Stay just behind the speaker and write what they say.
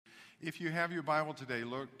If you have your Bible today,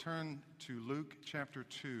 turn to Luke chapter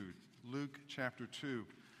 2. Luke chapter 2.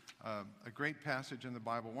 A great passage in the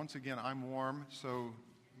Bible. Once again, I'm warm, so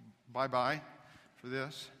bye-bye for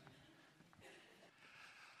this.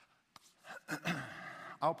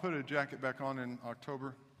 I'll put a jacket back on in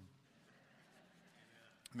October.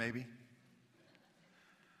 Maybe.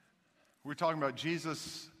 We're talking about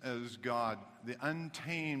Jesus as God, the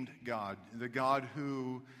untamed God, the God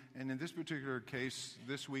who, and in this particular case,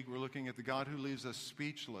 this week we're looking at the God who leaves us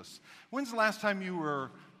speechless. When's the last time you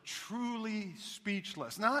were truly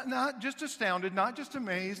speechless? Not just astounded, not just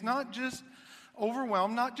amazed, not just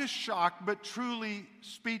overwhelmed, not just shocked, but truly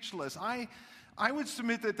speechless. I would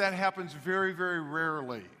submit that happens very, very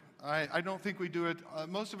rarely. I don't think we do it.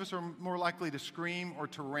 Most of us are more likely to scream or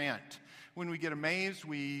to rant. When we get amazed,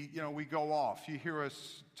 we go off. You hear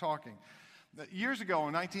us talking. Years ago,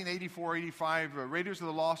 in 1984-85, Raiders of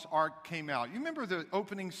the Lost Ark came out. You remember the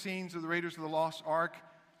opening scenes of the Raiders of the Lost Ark?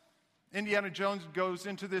 Indiana Jones goes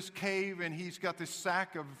into this cave, and he's got this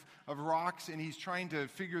sack of rocks, and he's trying to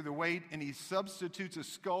figure the weight, and he substitutes a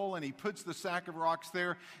skull, and he puts the sack of rocks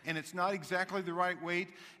there, and it's not exactly the right weight,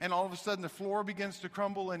 and all of a sudden the floor begins to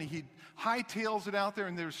crumble, and he hightails it out there,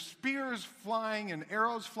 and there's spears flying and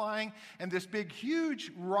arrows flying, and this big, huge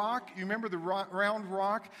rock, you remember the round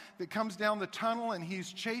rock that comes down the tunnel, and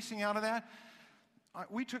he's chasing out of that?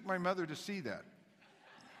 We took my mother to see that.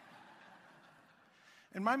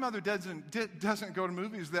 And my mother doesn't go to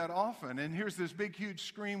movies that often. And here's this big, huge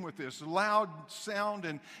scream with this loud sound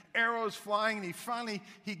and arrows flying. And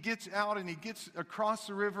he gets out and he gets across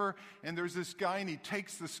the river. And there's this guy and he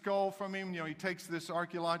takes the skull from him. He takes this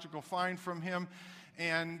archaeological find from him.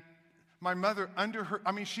 And my mother,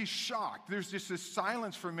 she's shocked. There's just this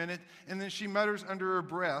silence for a minute. And then she mutters under her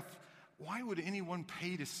breath, "Why would anyone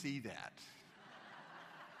pay to see that?"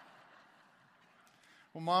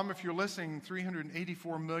 Well, Mom, if you're listening,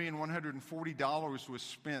 $384,140 was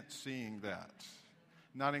spent seeing that,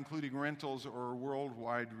 not including rentals or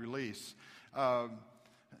worldwide release.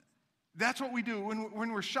 That's what we do.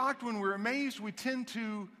 When we're shocked, when we're amazed, we tend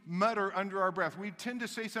to mutter under our breath. We tend to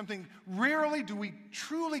say something. Rarely do we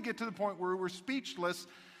truly get to the point where we're speechless.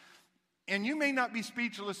 And you may not be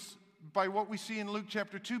speechless by what we see in Luke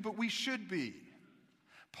chapter 2, but we should be.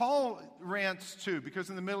 Paul rants too, because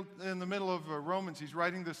in the middle of Romans, he's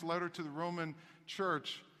writing this letter to the Roman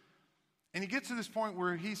church, and he gets to this point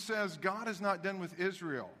where he says, God is not done with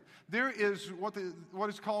Israel. There is what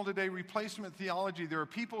is called today replacement theology. There are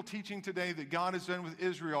people teaching today that God is done with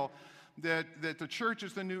Israel, that the church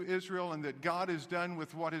is the new Israel, and that God is done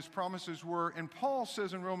with what his promises were. And Paul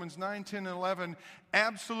says in Romans 9, 10, and 11,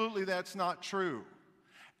 absolutely that's not true.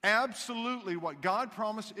 Absolutely, what God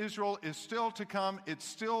promised Israel is still to come. It's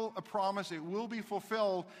still a promise. It will be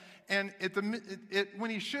fulfilled. And when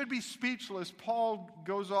he should be speechless, Paul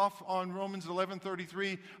goes off on Romans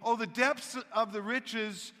 11:33. Oh, the depths of the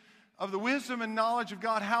riches of the wisdom and knowledge of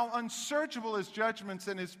God, how unsearchable his judgments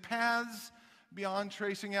and his paths beyond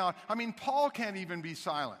tracing out. Paul can't even be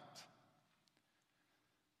silent.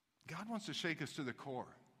 God wants to shake us to the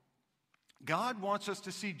core. God wants us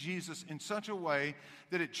to see Jesus in such a way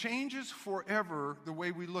that it changes forever the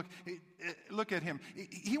way we look at him.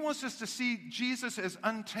 He wants us to see Jesus as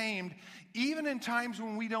untamed, even in times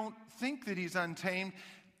when we don't think that he's untamed,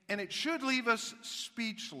 and it should leave us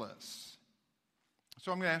speechless.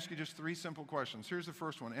 So I'm going to ask you just 3 simple questions. Here's the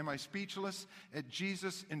first one. Am I speechless at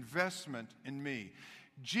Jesus' investment in me?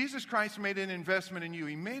 Jesus Christ made an investment in you.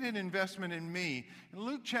 He made an investment in me. In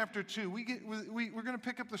Luke chapter 2, we're going to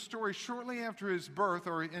pick up the story shortly after his birth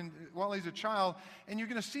or while he's a child, and you're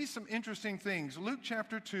going to see some interesting things. Luke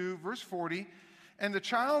chapter 2, verse 40, and the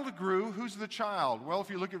child grew. Who's the child? Well,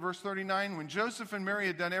 if you look at verse 39, when Joseph and Mary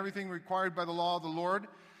had done everything required by the law of the Lord,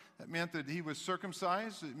 that meant that he was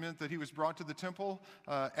circumcised. It meant that he was brought to the temple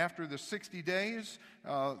after the 60 days.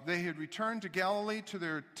 They had returned to Galilee, to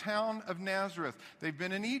their town of Nazareth. They've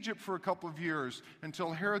been in Egypt for a couple of years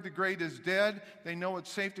until Herod the Great is dead. They know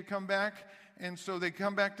it's safe to come back, and so they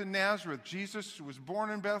come back to Nazareth. Jesus was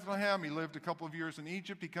born in Bethlehem. He lived a couple of years in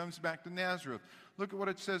Egypt. He comes back to Nazareth. Look at what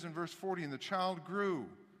it says in verse 40. And the child grew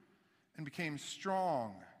and became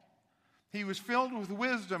strong. He was filled with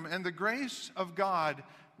wisdom, and the grace of God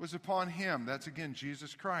was upon him. That's again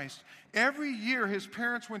Jesus Christ. Every year his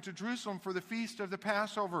parents went to Jerusalem for the feast of the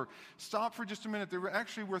Passover. Stop for just a minute. There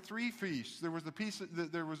were 3 feasts. There was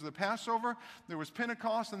the Passover, there was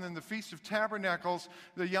Pentecost, and then the Feast of Tabernacles,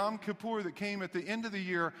 the Yom Kippur that came at the end of the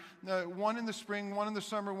year. One in the spring, one in the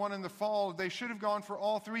summer, one in the fall. They should have gone for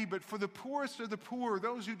all 3, but for the poorest of the poor,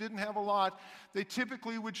 those who didn't have a lot, they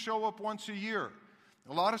typically would show up once a year.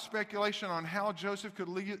 A lot of speculation on how Joseph could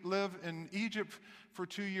live in Egypt for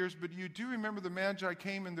 2 years, but you do remember the Magi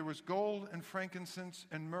came and there was gold and frankincense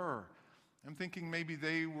and myrrh. I'm thinking maybe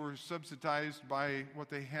they were subsidized by what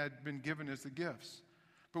they had been given as the gifts.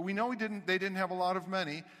 But we know they didn't have a lot of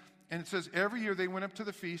money. And it says every year they went up to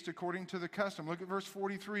the feast according to the custom. Look at verse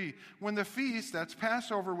 43. When the feast, that's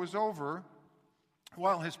Passover, was over,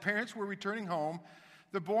 while his parents were returning home,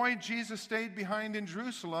 the boy Jesus stayed behind in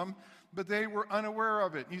Jerusalem, but they were unaware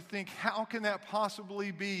of it. You think, how can that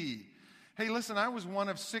possibly be? Hey, listen, I was one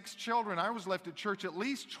of 6 children. I was left at church at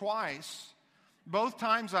least twice. Both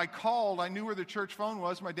times I called, I knew where the church phone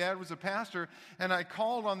was. My dad was a pastor, and I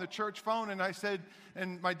called on the church phone, and I said,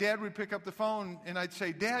 and my dad would pick up the phone, and I'd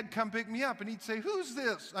say, Dad, come pick me up. And he'd say, who's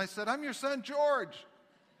this? I said, I'm your son, George,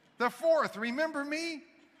 the 4th. Remember me?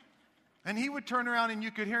 And he would turn around, and you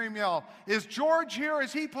could hear him yell, is George here?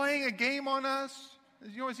 Is he playing a game on us?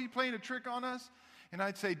 Is he playing a trick on us? And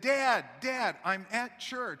I'd say, Dad, I'm at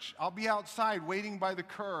church. I'll be outside waiting by the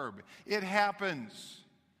curb. It happens.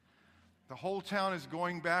 The whole town is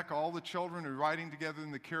going back. All the children are riding together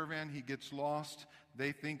in the caravan. He gets lost.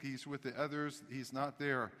 They think he's with the others. He's not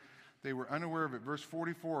there. They were unaware of it. Verse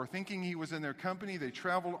 44, thinking he was in their company, they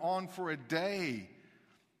traveled on for a day.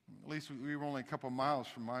 At least we were only a couple miles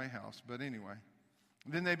from my house, but anyway.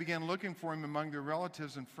 Then they began looking for him among their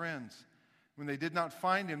relatives and friends. When they did not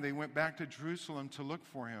find him, they went back to Jerusalem to look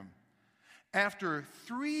for him. After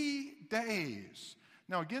 3 days...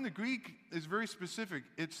 Now, again, the Greek is very specific.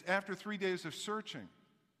 It's after 3 days of searching.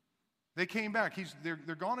 They came back. They're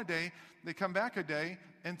gone a day. They come back a day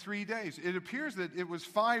and 3 days. It appears that it was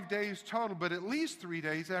 5 days total, but at least 3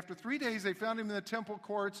 days. After 3 days, they found him in the temple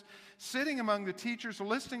courts, sitting among the teachers,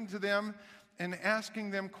 listening to them and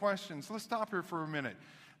asking them questions. Let's stop here for a minute.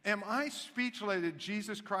 Am I speechless at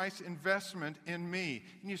Jesus Christ's investment in me?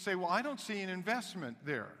 And you say, well, I don't see an investment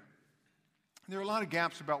there. There are a lot of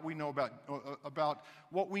gaps about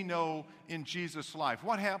what we know in Jesus' life.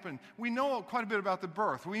 What happened? We know quite a bit about the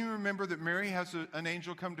birth. We remember that Mary has an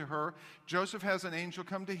angel come to her. Joseph has an angel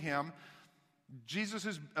come to him. Jesus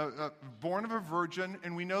is born of a virgin,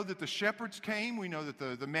 and we know that the shepherds came. We know that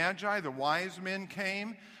the Magi, the wise men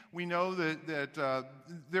came. We know that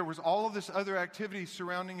there was all of this other activity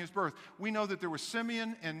surrounding his birth. We know that there was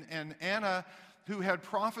Simeon and Anna who had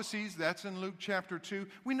prophecies. That's in Luke chapter 2.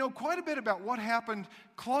 We know quite a bit about what happened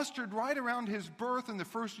clustered right around his birth in the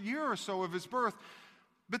first year or so of his birth.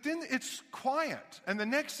 But then it's quiet. And the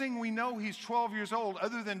next thing we know, he's 12 years old,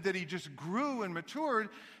 other than that he just grew and matured.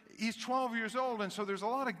 He's 12 years old, and so there's a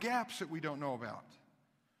lot of gaps that we don't know about.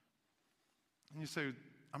 And you say,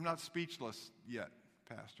 I'm not speechless yet,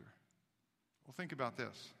 Pastor. Well, think about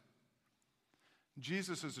this.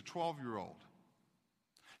 Jesus is a 12-year-old.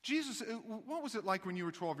 Jesus, what was it like when you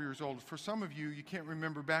were 12 years old? For some of you, you can't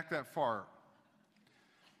remember back that far.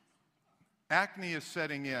 Acne is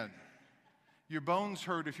setting in. Your bones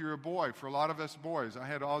hurt if you're a boy. For a lot of us boys, I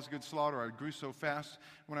had Osgood slaughter. I grew so fast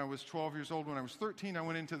when I was 12 years old. When I was 13, I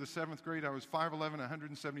went into the 7th grade. I was 5'11",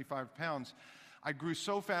 175 pounds. I grew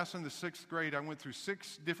so fast in the 6th grade, I went through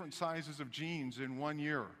 6 different sizes of jeans in 1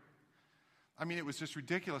 year. I mean, it was just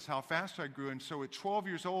ridiculous how fast I grew. And so at 12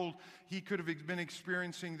 years old, he could have been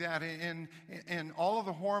experiencing that. And all of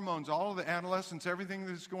the hormones, all of the adolescence, everything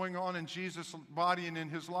that's going on in Jesus' body and in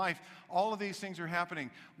his life, all of these things are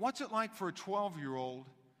happening. What's it like for a 12-year-old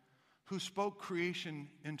who spoke creation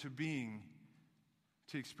into being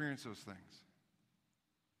to experience those things?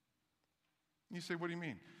 You say, what do you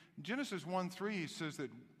mean? Genesis 1:3 says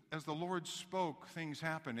that as the Lord spoke, things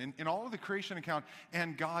happened. In all of the creation account,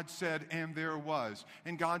 and God said, and there was.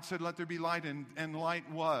 And God said, let there be light, and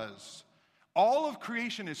light was. All of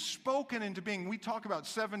creation is spoken into being. We talk about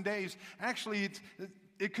 7 days. Actually,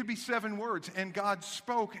 it could be 7 words. And God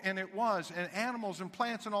spoke, and it was. And animals and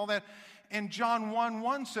plants and all that. And John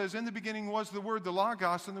 1:1 says, in the beginning was the Word, the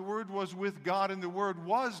Logos, and the Word was with God, and the Word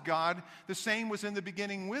was God. The same was in the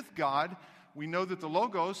beginning with God. We know that the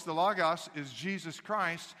Logos, is Jesus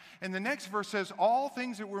Christ. And the next verse says, all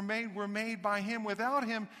things that were made by him. Without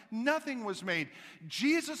him, nothing was made.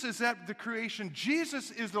 Jesus is at the creation.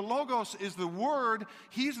 Jesus is the Logos, is the Word.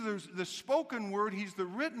 He's the spoken Word. He's the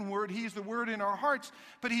written Word. He's the Word in our hearts.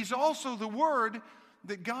 But he's also the Word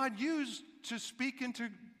that God used to speak into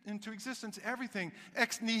existence everything.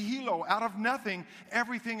 Ex nihilo, out of nothing,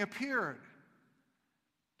 everything appeared.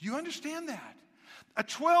 Do you understand that? A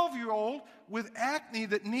 12-year-old with acne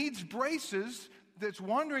that needs braces, that's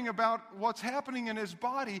wondering about what's happening in his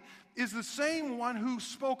body, is the same one who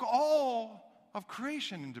spoke all of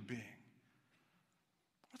creation into being.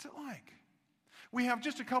 What's it like? We have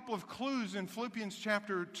just a couple of clues in Philippians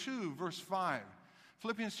chapter 2, verse 5.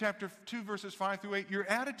 Philippians chapter 2, verses 5 through 8, your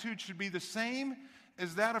attitude should be the same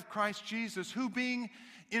as that of Christ Jesus, who being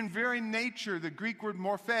in very nature, the Greek word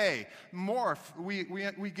morphe,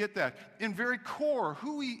 we get that. In very core,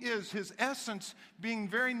 who he is, his essence, being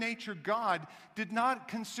very nature God, did not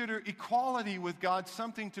consider equality with God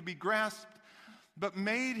something to be grasped, but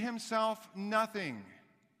made himself nothing.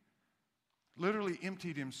 Literally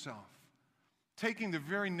emptied himself, taking the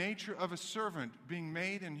very nature of a servant, being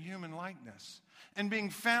made in human likeness. And being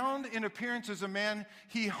found in appearance as a man,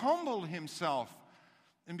 he humbled himself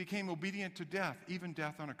and became obedient to death, even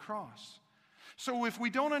death on a cross. So if we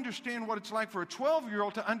don't understand what it's like for a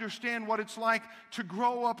 12-year-old to understand what it's like to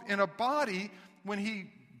grow up in a body when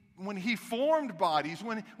he formed bodies,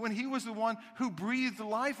 when he was the one who breathed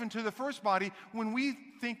life into the first body, when we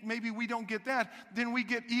think maybe we don't get that, then we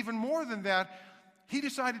get even more than that. He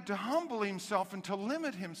decided to humble himself and to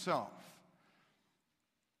limit himself.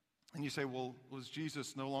 And you say, well, was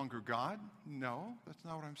Jesus no longer God? No, that's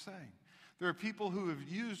not what I'm saying. There are people who have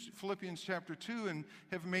used Philippians chapter 2 and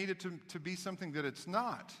have made it to be something that it's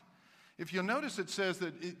not. If you'll notice, it says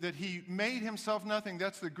that he made himself nothing.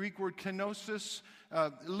 That's the Greek word kenosis,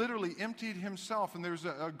 literally emptied himself. And there's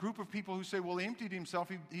a group of people who say, well, he emptied himself.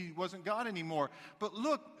 He wasn't God anymore. But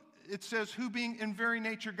look, it says, who being in very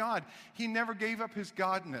nature God. He never gave up his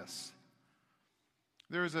godness.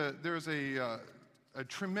 There's a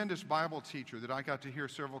tremendous Bible teacher that I got to hear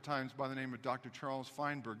several times by the name of Dr. Charles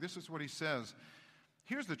Feinberg. This is what he says.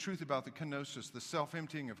 Here's the truth about the kenosis, the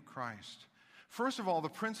self-emptying of Christ. First of all, the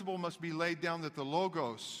principle must be laid down that the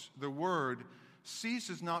Logos, the Word,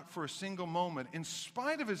 ceases not for a single moment, in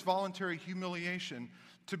spite of his voluntary humiliation,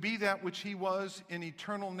 to be that which he was in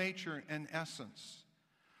eternal nature and essence.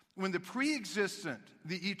 When the pre-existent,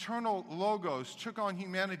 the eternal Logos took on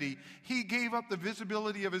humanity, he gave up the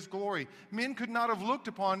visibility of his glory. Men could not have looked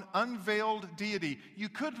upon unveiled deity. You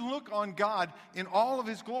couldn't look on God in all of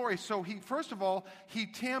his glory. So first of all, he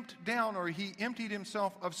tamped down, or he emptied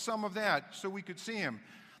himself of some of that so we could see him.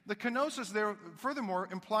 The kenosis there, furthermore,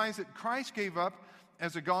 implies that Christ gave up,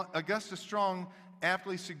 as Augustus Strong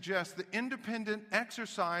aptly suggests, the independent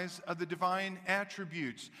exercise of the divine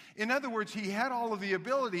attributes. In other words, he had all of the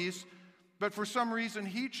abilities, but for some reason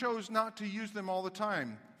he chose not to use them all the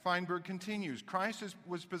time. Feinberg continues, Christ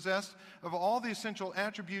was possessed of all the essential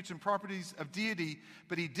attributes and properties of deity,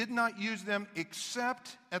 but he did not use them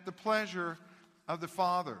except at the pleasure of the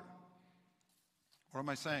Father. What am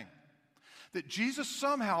I saying? That Jesus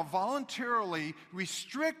somehow voluntarily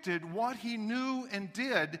restricted what he knew and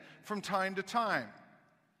did from time to time.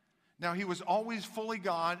 Now, he was always fully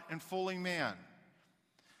God and fully man.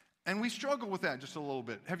 And we struggle with that just a little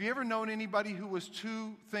bit. Have you ever known anybody who was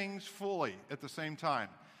two things fully at the same time?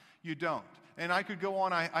 You don't. And I could go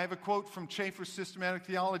on. I have a quote from Chafer's Systematic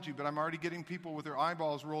Theology, but I'm already getting people with their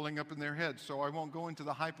eyeballs rolling up in their heads, so I won't go into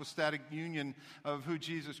the hypostatic union of who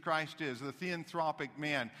Jesus Christ is, the theanthropic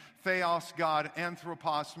man, theos God,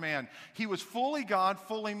 anthropos man. He was fully God,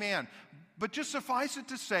 fully man. But just suffice it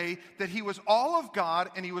to say that he was all of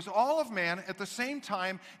God and he was all of man at the same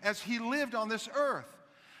time as he lived on this earth.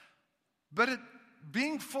 But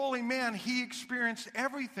being fully man, he experienced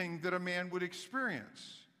everything that a man would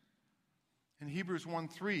experience. In Hebrews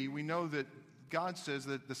 1:3, we know that God says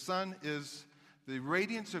that the Son is the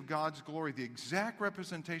radiance of God's glory, the exact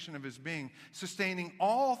representation of his being, sustaining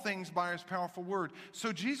all things by his powerful word.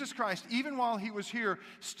 So Jesus Christ, even while he was here,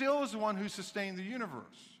 still is the one who sustained the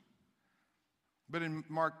universe. But in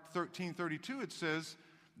Mark 13:32, it says,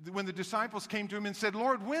 when the disciples came to him and said,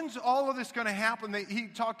 Lord, when's all of this going to happen? He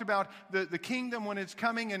talked about the kingdom when it's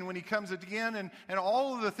coming and when he comes again and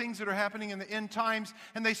all of the things that are happening in the end times.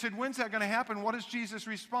 And they said, when's that going to happen? What does Jesus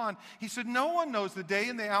respond? He said, no one knows the day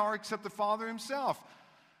and the hour except the Father himself.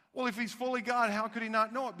 Well, if he's fully God, how could he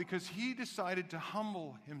not know it? Because he decided to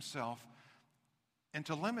humble himself and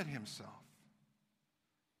to limit himself.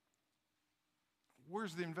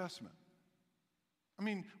 Where's the investment? I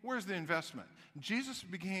mean, where's the investment? Jesus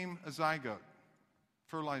became a zygote,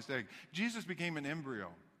 fertilized egg. Jesus became an embryo.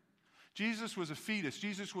 Jesus was a fetus.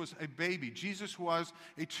 Jesus was a baby. Jesus was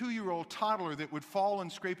a 2-year-old toddler that would fall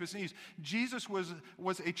and scrape his knees. Jesus was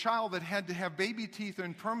a child that had to have baby teeth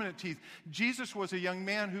and permanent teeth. Jesus was a young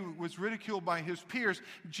man who was ridiculed by his peers.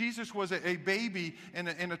 Jesus was a baby and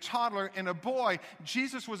a toddler and a boy.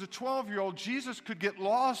 Jesus was a 12-year-old. Jesus could get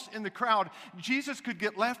lost in the crowd. Jesus could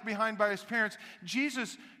get left behind by his parents.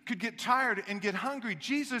 Jesus could get tired and get hungry.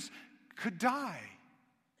 Jesus could die.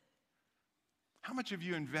 How much have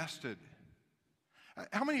you invested?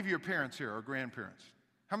 How many of your parents here are grandparents?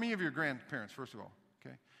 How many of your grandparents, first of all?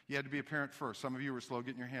 Okay, you had to be a parent first. Some of you were slow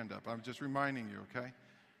getting your hand up. I'm just reminding you, okay?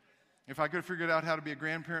 If I could have figured out how to be a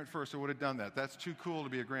grandparent first, I would have done that. That's too cool to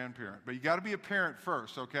be a grandparent. But you got to be a parent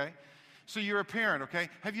first, okay? So you're a parent, okay?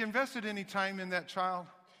 Have you invested any time in that child?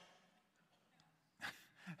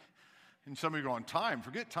 And somebody going, time?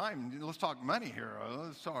 Forget time. Let's talk money here.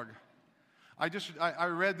 Let's talk. I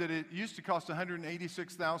read that it used to cost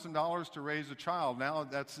 $186,000 to raise a child. Now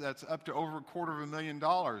that's up to over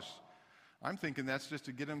 $250,000. I'm thinking that's just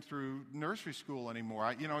to get them through nursery school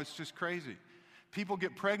anymore. It's just crazy. People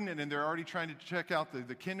get pregnant and they're already trying to check out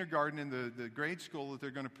the kindergarten and the grade school that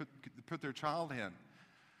they're going to put their child in.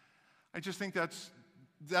 I just think that's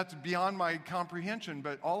beyond my comprehension.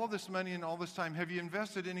 But all of this money and all this time, have you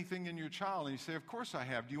invested anything in your child? And you say, of course I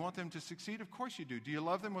have. Do you want them to succeed? Of course you do. Do you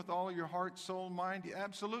love them with all your heart, soul, mind?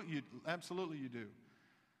 Absolutely you do.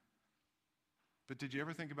 But did you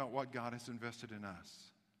ever think about what God has invested in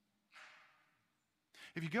us?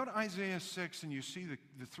 If you go to Isaiah 6 and you see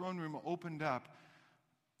the throne room opened up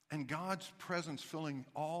and God's presence filling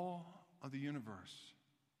all of the universe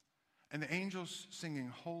and the angels singing,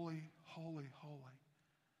 holy, holy, holy.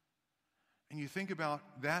 And you think about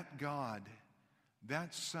that God,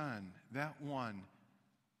 that Son, that one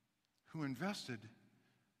who invested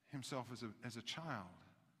himself as a child,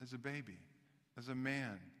 as a baby, as a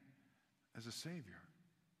man, as a Savior.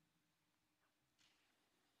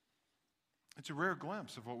 It's a rare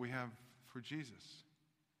glimpse of what we have for Jesus.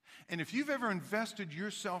 And if you've ever invested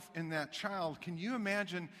yourself in that child, can you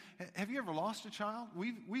imagine, have you ever lost a child?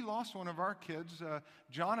 We lost one of our kids,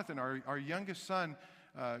 Jonathan, our youngest son.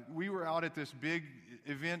 We were out at this big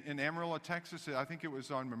event in Amarillo, Texas. I think it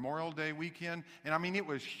was on Memorial Day weekend. And I mean, it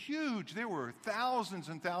was huge. There were thousands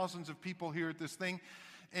and thousands of people here at this thing.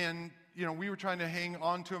 And, we were trying to hang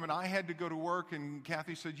on to him, and I had to go to work, and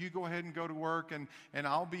Kathy said, you go ahead and go to work, and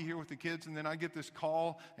I'll be here with the kids. And then I get this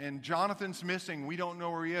call, and Jonathan's missing. We don't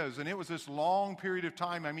know where he is. And it was this long period of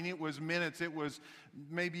time. I mean, it was minutes. It was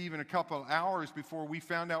maybe even a couple of hours before we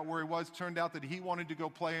found out where he was. Turned out that he wanted to go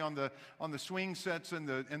play on the swing sets and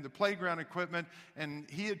the playground equipment, and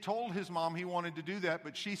he had told his mom he wanted to do that,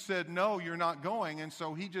 but she said, no, you're not going. And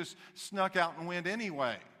so he just snuck out and went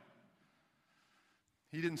anyway.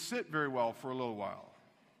 He didn't sit very well for a little while.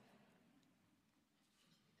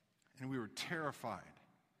 And we were terrified.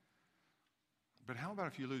 But how about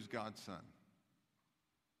if you lose God's son?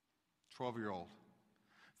 12-year-old.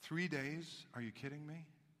 3 days? Are you kidding me?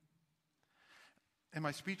 Am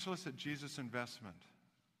I speechless at Jesus' investment?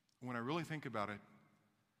 When I really think about it,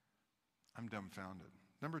 I'm dumbfounded.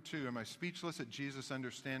 Number 2, am I speechless at Jesus'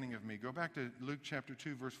 understanding of me? Go back to Luke chapter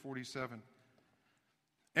 2, verse 47.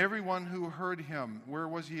 Everyone who heard him, where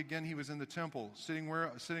was he again? He was in the temple, sitting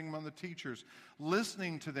among the teachers,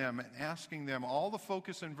 listening to them and asking them. All the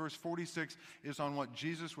focus in verse 46 is on what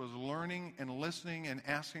Jesus was learning and listening and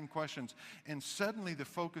asking questions. And suddenly the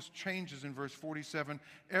focus changes in verse 47.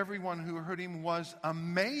 Everyone who heard him was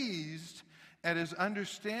amazed at his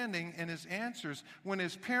understanding and his answers. When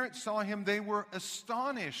his parents saw him, they were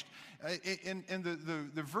astonished. And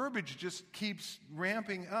the verbiage just keeps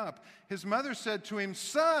ramping up. His mother said to him,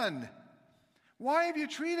 "Son, why have you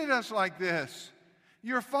treated us like this?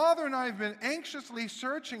 Your father and I have been anxiously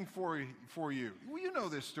searching for you." Well, you know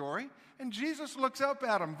this story. And Jesus looks up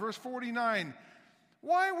at him, verse 49.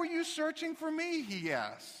 "Why were you searching for me?" he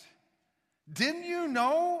asked. "Didn't you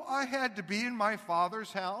know I had to be in my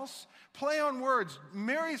Father's house?" Play on words.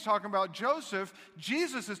 Mary's talking about Joseph.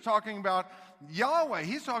 Jesus is talking about Yahweh.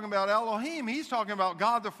 He's talking about Elohim. He's talking about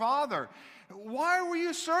God the Father. "Why were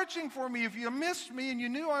you searching for me? If you missed me and you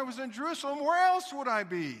knew I was in Jerusalem, where else would I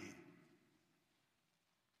be?"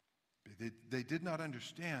 They did not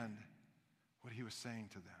understand what he was saying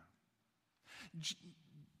to them.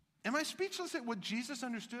 Am I speechless at what Jesus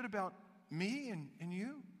understood about me and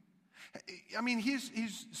you? I mean,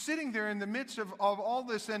 he's sitting there in the midst of all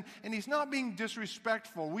this, and he's not being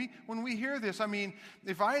disrespectful. When we hear this, I mean,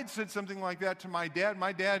 if I had said something like that to my dad,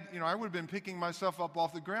 I would have been picking myself up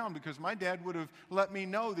off the ground, because my dad would have let me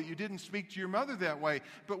know that you didn't speak to your mother that way.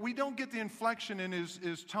 But we don't get the inflection in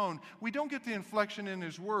his tone. We don't get the inflection in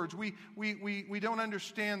his words. We don't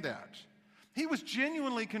understand that. He was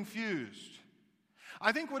genuinely confused.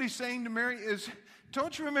 I think what he's saying to Mary is,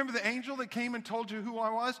 "Don't you remember the angel that came and told you who I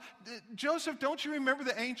was? Joseph, don't you remember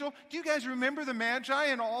the angel? Do you guys remember the Magi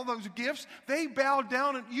and all those gifts? They bowed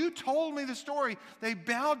down, and you told me the story. They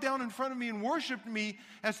bowed down in front of me and worshiped me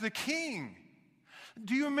as the king.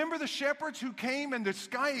 Do you remember the shepherds who came and the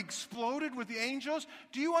sky exploded with the angels?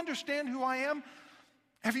 Do you understand who I am?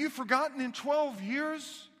 Have you forgotten in 12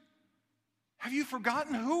 years? Have you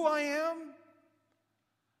forgotten who I am?"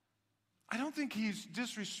 I don't think he's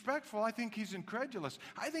disrespectful. I think he's incredulous.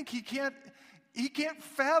 I think he can't he can't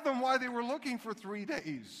fathom why they were looking for 3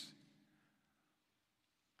 days.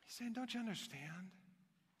 He's saying, don't you understand?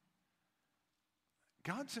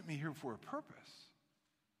 God sent me here for a purpose.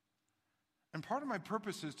 And part of my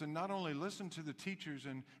purpose is to not only listen to the teachers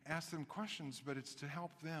and ask them questions, but it's to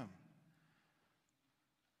help them.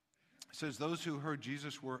 It says, those who heard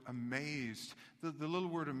Jesus were amazed. The little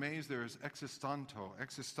word amazed there is existanto.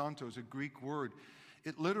 Existanto is a Greek word.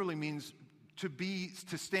 It literally means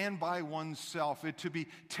to stand by oneself. To be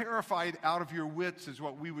terrified out of your wits is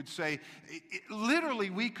what we would say. Literally,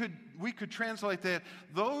 we could translate that.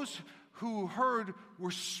 Those who heard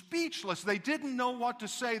were speechless. They didn't know what to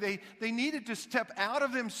say. They needed to step out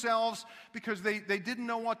of themselves because they didn't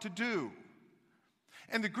know what to do.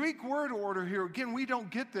 And the Greek word order here, again, we don't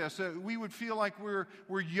get this. We would feel like we're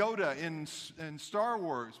Yoda in Star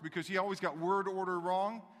Wars because he always got word order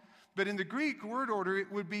wrong. But in the Greek word order,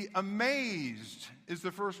 it would be amazed is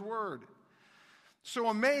the first word. So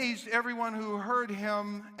amazed everyone who heard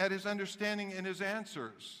him at his understanding and his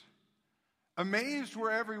answers. Amazed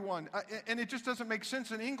were everyone. And it just doesn't make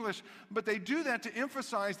sense in English, but they do that to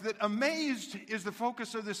emphasize that amazed is the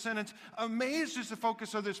focus of this sentence. Amazed is the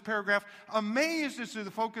focus of this paragraph. Amazed is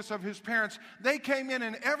the focus of his parents. They came in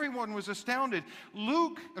and everyone was astounded.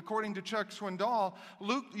 Luke, according to Chuck Swindoll,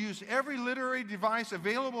 Luke used every literary device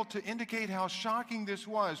available to indicate how shocking this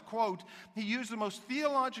was. Quote, he used the most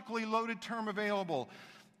theologically loaded term available.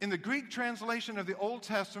 In the Greek translation of the Old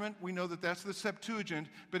Testament, we know that that's the Septuagint,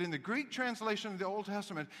 but in the Greek translation of the Old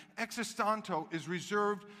Testament, existanto is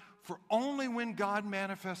reserved for only when God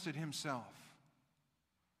manifested himself.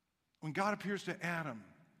 When God appears to Adam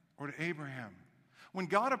or to Abraham. When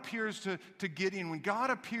God appears to Gideon. When God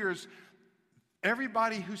appears,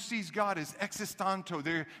 everybody who sees God is existanto.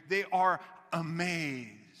 They are amazed,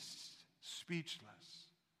 speechless.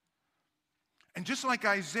 And just like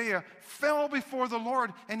Isaiah fell before the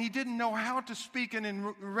Lord and he didn't know how to speak, and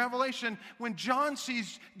in Revelation, when John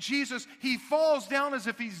sees Jesus, he falls down as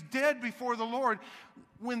if he's dead before the Lord.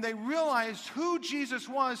 When they realized who Jesus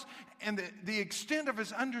was and the extent of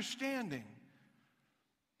his understanding,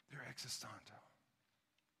 they're existanto.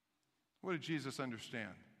 What did Jesus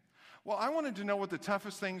understand? Well, I wanted to know what the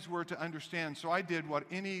toughest things were to understand, so I did what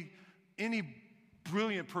any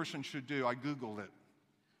brilliant person should do. I Googled it.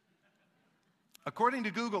 According to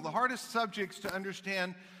Google, the hardest subjects to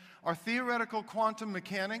understand are theoretical quantum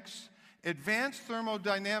mechanics, advanced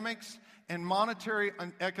thermodynamics, and monetary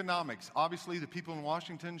economics. Obviously, the people in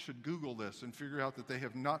Washington should Google this and figure out that they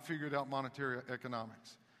have not figured out monetary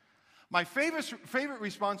economics. My favorite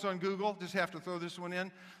response on Google, just have to throw this one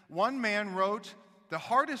in. One man wrote, the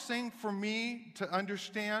hardest thing for me to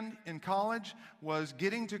understand in college was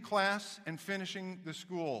getting to class and finishing the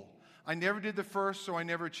school. I never did the first, so I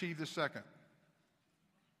never achieved the second.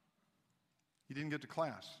 He didn't get to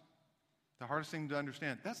class. The hardest thing to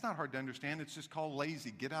understand. That's not hard to understand. It's just called lazy.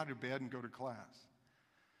 Get out of bed and go to class.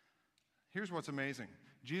 Here's what's amazing.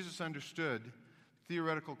 Jesus understood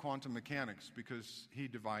theoretical quantum mechanics because he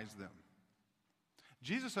devised them.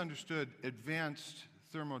 Jesus understood advanced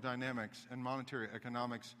thermodynamics and monetary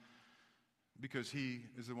economics because he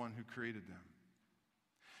is the one who created them.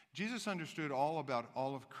 Jesus understood all about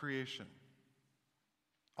all of creation,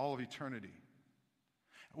 all of eternity.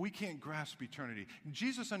 We can't grasp eternity.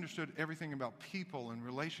 Jesus understood everything about people and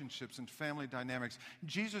relationships and family dynamics.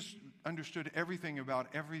 Jesus understood everything about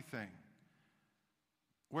everything.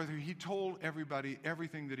 Whether he told everybody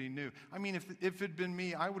everything that he knew. I mean, if it had been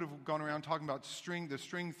me, I would have gone around talking about the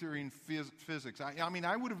string theory in physics. I mean,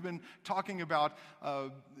 I would have been talking about,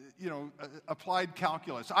 applied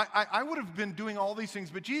calculus. I would have been doing all these things,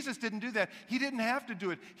 but Jesus didn't do that. He didn't have to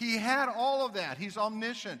do it. He had all of that. He's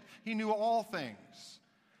omniscient. He knew all things.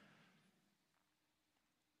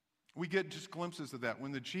 We get just glimpses of that.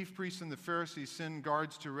 When the chief priests and the Pharisees send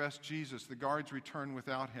guards to arrest Jesus, the guards return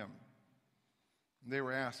without him. They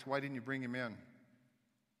were asked, why didn't you bring him in?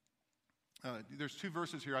 There's two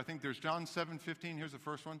verses here. I think there's John 7:15. Here's the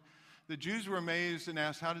first one. The Jews were amazed and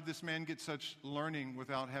asked, how did this man get such learning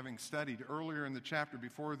without having studied? Earlier in the chapter,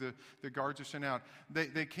 before the guards are sent out,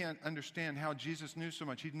 they can't understand how Jesus knew so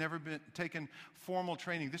much. He'd never been taken formal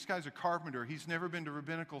training. This guy's a carpenter. He's never been to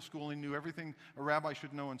rabbinical school. He knew everything a rabbi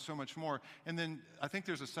should know and so much more. And then I think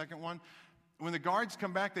there's a second one. When the guards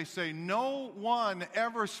come back, they say, no one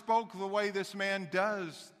ever spoke the way this man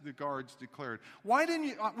does, the guards declared. Why didn't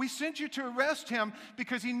you? We sent you to arrest him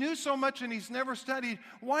because he knew so much and he's never studied.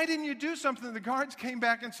 Why didn't you do something? The guards came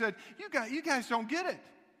back and said, you guys don't get it.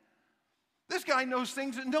 This guy knows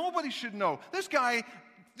things that nobody should know. This guy,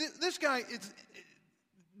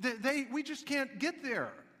 we just can't get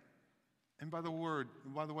there. And by the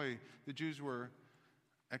way, the Jews were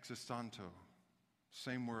existanto,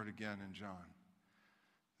 same word again in John.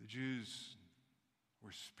 The Jews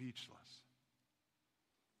were speechless.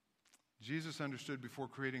 Jesus understood before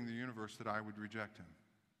creating the universe that I would reject him,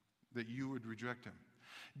 that you would reject him.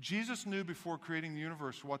 Jesus knew before creating the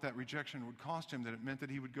universe what that rejection would cost him, that it meant that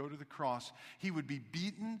he would go to the cross, he would be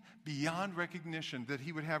beaten beyond recognition, that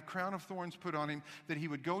he would have crown of thorns put on him, that he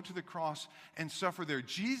would go to the cross and suffer there.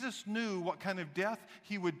 Jesus knew what kind of death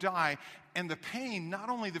he would die, and the pain, not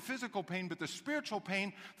only the physical pain, but the spiritual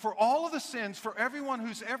pain for all of the sins, for everyone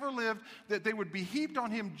who's ever lived, that they would be heaped on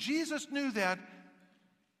him. Jesus knew that,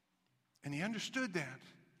 and he understood that,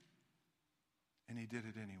 and he did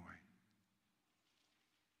it anyway.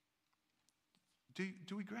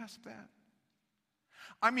 Do we grasp that?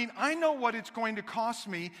 I mean, I know what it's going to cost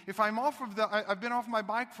me if I'm I've been off my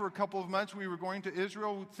bike for a couple of months. We were going to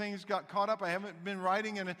Israel. Things got caught up. I haven't been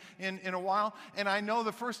riding in a while. And I know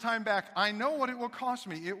the first time back, I know what it will cost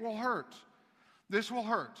me. It will hurt. This will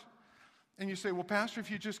hurt. And you say, well, Pastor,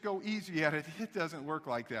 if you just go easy at it, it doesn't work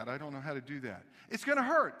like that. I don't know how to do that. It's going to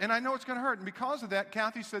hurt, and I know it's going to hurt. And because of that,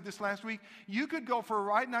 Kathy said this last week, you could go for a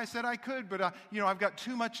ride, and I said I could, but I've got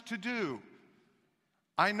too much to do.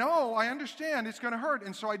 I know, I understand, it's going to hurt,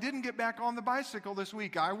 and so I didn't get back on the bicycle this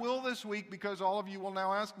week. I will this week because all of you will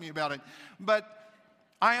now ask me about it. But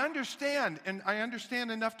I understand, and I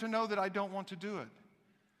understand enough to know that I don't want to do it.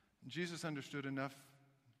 Jesus understood enough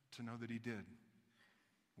to know that he did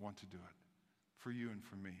want to do it for you and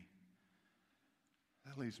for me.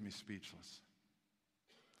 That leaves me speechless.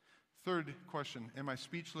 Third question, am I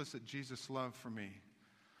speechless at Jesus' love for me?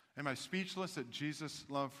 Am I speechless at Jesus'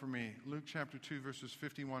 love for me? Luke chapter 2, verses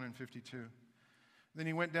 51 and 52. Then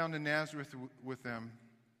he went down to Nazareth with them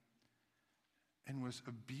and was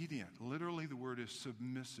obedient. Literally, the word is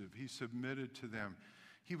submissive. He submitted to them.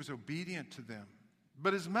 He was obedient to them.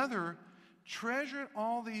 But his mother treasured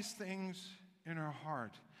all these things in her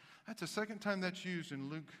heart. That's the second time that's used in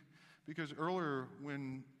Luke, because earlier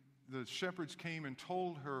when the shepherds came and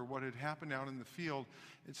told her what had happened out in the field,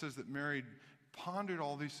 it says that Mary pondered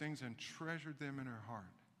all these things and treasured them in her heart.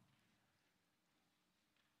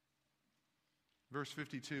 Verse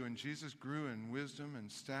 52, and Jesus grew in wisdom and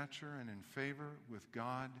stature and in favor with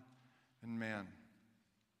God and man.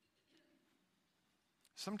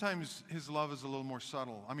 Sometimes his love is a little more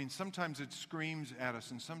subtle. I mean, sometimes it screams at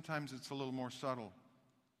us, and sometimes it's a little more subtle.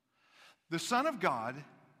 The Son of God,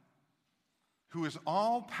 who is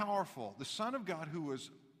all-powerful, the Son of God who is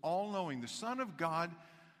all-knowing, the Son of God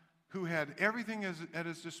who had everything at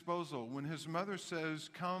his disposal, when his mother says,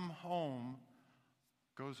 come home,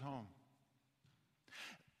 goes home.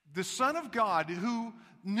 The Son of God, who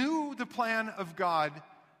knew the plan of God,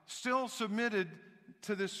 still submitted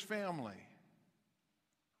to this family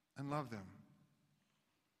and loved them.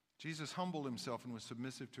 Jesus humbled himself and was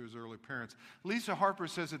submissive to his early parents. Lisa Harper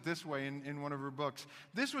says it this way in one of her books.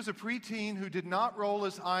 This was a preteen who did not roll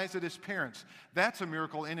his eyes at his parents. That's a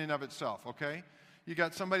miracle in and of itself, okay? You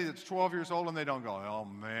got somebody that's 12 years old and they don't go, oh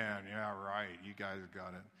man, yeah, right, you guys got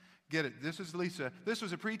it. Get it. This is Lisa. This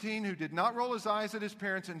was a preteen who did not roll his eyes at his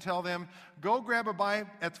parents and tell them, go grab a bite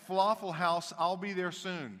at the falafel house, I'll be there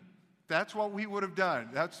soon. That's what we would have done.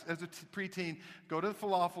 That's, as a preteen, go to the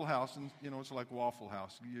falafel house, and it's like Waffle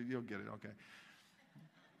House. You'll get it, okay.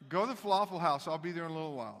 Go to the falafel house, I'll be there in a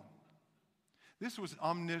little while. This was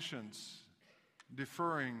omniscience,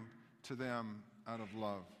 deferring to them out of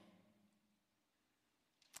love.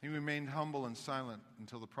 He remained humble and silent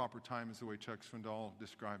until the proper time, is the way Chuck Swindoll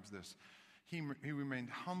describes this. He remained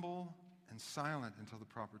humble and silent until the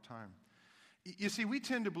proper time. You see, we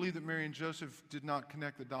tend to believe that Mary and Joseph did not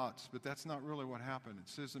connect the dots, but that's not really what happened. It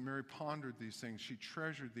says that Mary pondered these things. She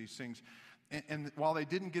treasured these things. And while they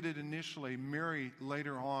didn't get it initially, Mary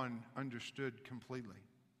later on understood completely.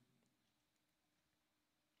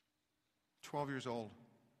 12 years old.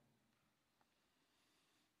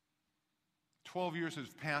 12 years has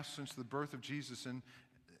passed since the birth of Jesus, and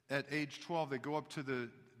at age 12, they go up to the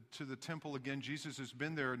temple again. Jesus has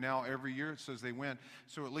been there now every year. It says they went.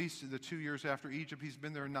 So at least the 2 years after Egypt, he's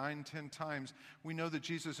been there 9, 10 times. We know that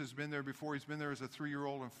Jesus has been there before. He's been there as a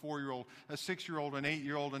 3-year-old, a 4-year-old, a 6-year-old, an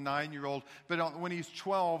 8-year-old, a 9-year-old. But when he's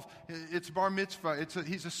 12, it's bar mitzvah.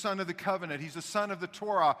 He's a son of the covenant. He's a son of the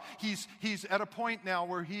Torah. He's at a point now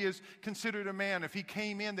where he is considered a man. If he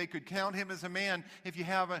came in, they could count him as a man. If you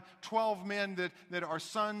have 12 men that are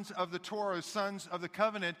sons of the Torah, sons of the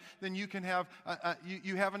covenant, then you can have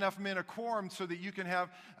you have an enough men a quorum so that you can have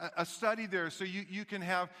a study there, so you can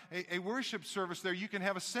have a worship service there. You can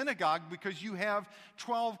have a synagogue because you have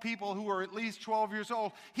 12 people who are at least 12 years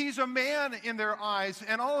old. He's a man in their eyes.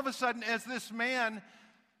 And all of a sudden, as this man,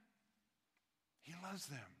 he loves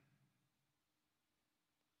them.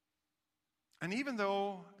 And even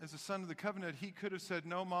though, as a son of the covenant, he could have said,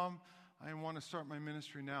 "No, Mom, I want to start my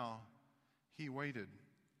ministry now," he waited.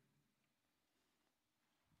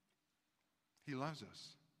 He loves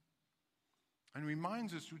us. And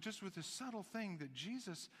reminds us just with this subtle thing that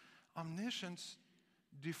Jesus' omniscience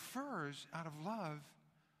defers out of love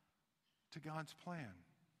to God's plan.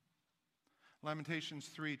 Lamentations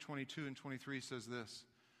 3:22 and 23 says this: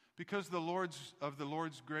 "Because of the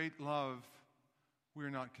Lord's great love, we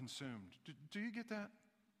are not consumed." Do you get that?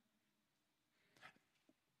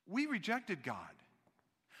 We rejected God.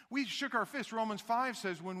 We shook our fist. Romans 5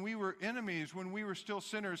 says, when we were enemies, when we were still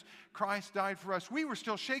sinners, Christ died for us. We were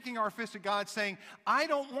still shaking our fist at God, saying, "I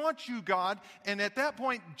don't want you, God." And at that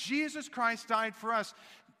point, Jesus Christ died for us.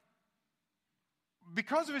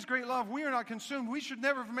 Because of his great love, we are not consumed. We should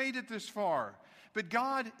never have made it this far. But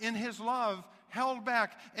God, in his love, held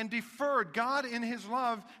back and deferred. God, in his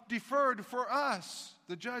love, deferred for us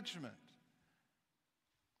the judgment.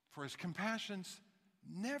 For his compassions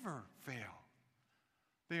never fail.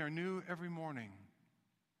 They are new every morning.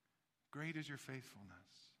 Great is your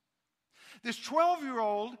faithfulness. This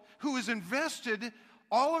 12-year-old who has invested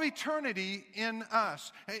all of eternity in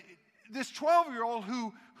us. This 12-year-old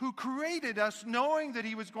who created us knowing that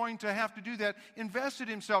he was going to have to do that, invested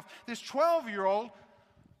himself. This 12-year-old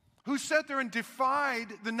who sat there and defied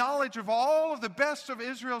the knowledge of all of the best of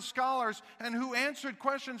Israel's scholars and who answered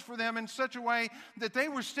questions for them in such a way that they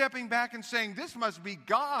were stepping back and saying, "This must be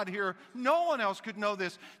God here. No one else could know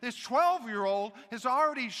this." This 12-year-old is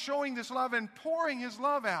already showing this love and pouring his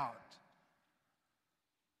love out.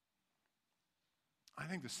 I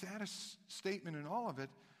think the saddest statement in all of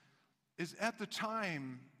it is at the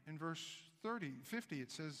time, in verse 50,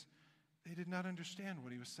 it says, they did not understand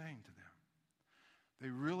what he was saying to them. They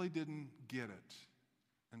really didn't get it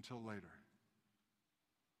until later.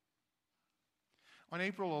 On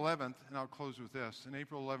April 11th, and I'll close with this, on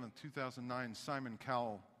April 11th, 2009, Simon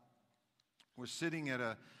Cowell was sitting at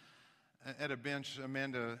a bench.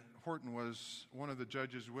 Amanda Horton was one of the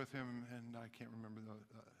judges with him, and I can't remember,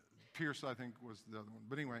 Pierce, I think, was the other one.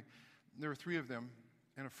 But anyway, there were three of them,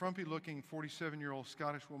 and a frumpy-looking 47-year-old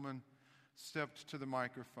Scottish woman stepped to the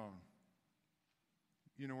microphone.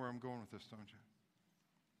 You know where I'm going with this, don't you?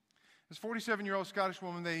 This 47-year-old Scottish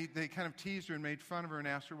woman, they kind of teased her and made fun of her and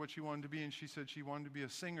asked her what she wanted to be, and she said she wanted to be a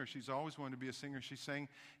singer. She's always wanted to be a singer. She sang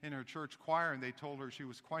in her church choir, and they told her she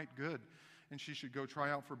was quite good, and she should go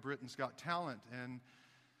try out for Britain's Got Talent. And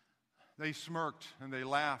they smirked, and they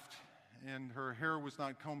laughed, and her hair was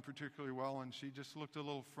not combed particularly well, and she just looked a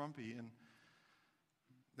little frumpy. And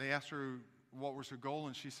they asked her what was her goal,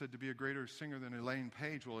 and she said to be a greater singer than Elaine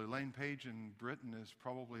Paige. Well, Elaine Paige in Britain is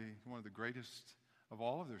probably one of the greatest of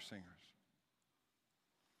all of their singers.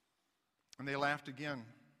 And they laughed again.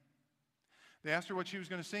 They asked her what she was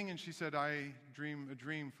going to sing, and she said, "I dream a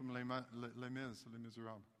dream from Les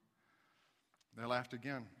Miserables." They laughed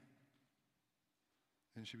again.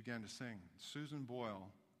 And she began to sing. Susan Boyle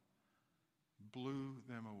blew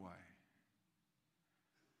them away.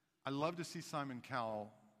 I love to see Simon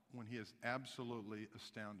Cowell when he is absolutely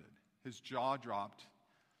astounded. His jaw dropped.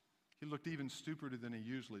 He looked even stupider than he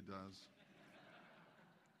usually does.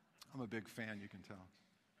 I'm a big fan, you can tell.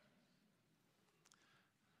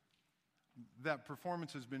 That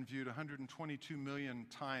performance has been viewed 122 million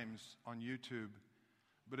times on YouTube,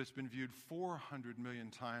 but it's been viewed 400 million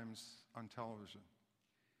times on television.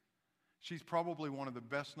 She's probably one of the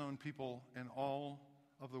best-known people in all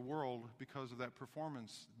of the world because of that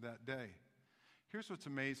performance that day. Here's what's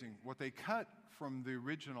amazing. What they cut from the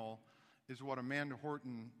original is what Amanda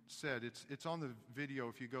Horton said. It's on the video.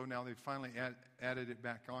 If you go now, they finally added it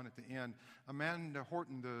back on at the end. Amanda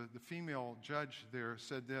Horton, the female judge there,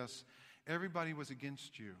 said this: "Everybody was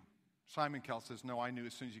against you." Simon Cowell says, "No, I knew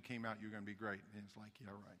as soon as you came out you were going to be great." And it's like,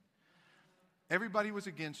 yeah, right. "Everybody was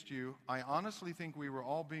against you. I honestly think we were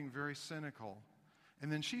all being very cynical." And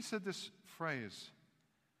then she said this phrase: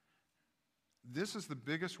 "This is the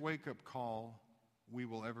biggest wake-up call we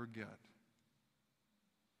will ever get."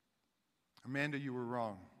 Amanda, you were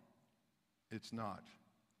wrong. It's not.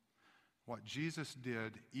 What Jesus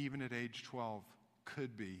did, even at age 12,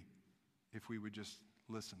 could be if we would just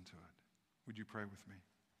listen to it. Would you pray with me?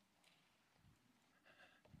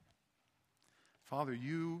 Father,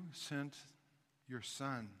 you sent your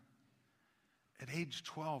son. At age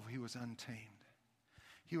 12, he was untamed.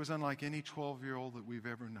 He was unlike any 12-year-old that we've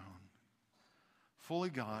ever known. Fully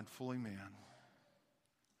God, fully man.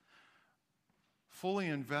 Fully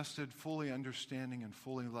invested, fully understanding, and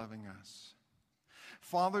fully loving us.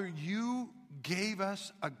 Father, you gave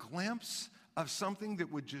us a glimpse of something that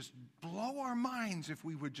would just blow our minds if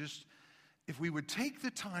we would take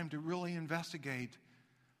the time to really investigate,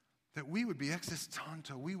 that we would be ex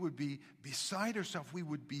tanto, we would be beside ourselves, we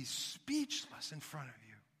would be speechless in front of you.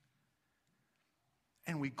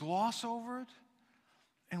 And we gloss over it,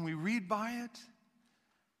 and we read by it,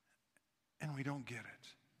 and we don't get it.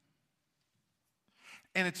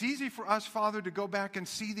 And it's easy for us, Father, to go back and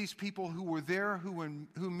see these people who were there,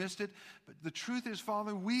 who missed it. But the truth is,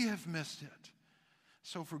 Father, we have missed it.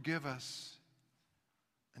 So forgive us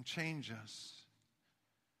and change us.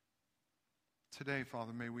 Today,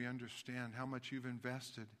 Father, may we understand how much you've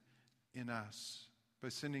invested in us by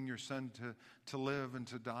sending your Son to live and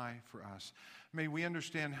to die for us. May we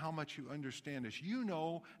understand how much you understand us. You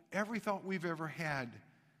know every thought we've ever had.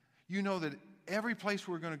 You know that every place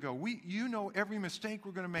we're going to go. You know every mistake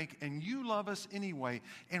we're going to make, and you love us anyway,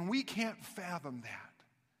 and we can't fathom that.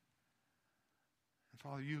 And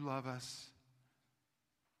Father, you love us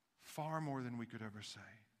far more than we could ever say.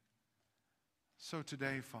 So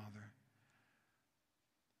today, Father,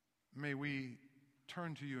 may we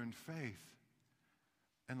turn to you in faith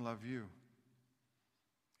and love you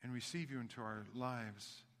and receive you into our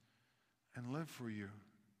lives and live for you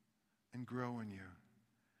and grow in you.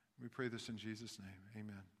 We pray this in Jesus' name.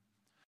 Amen.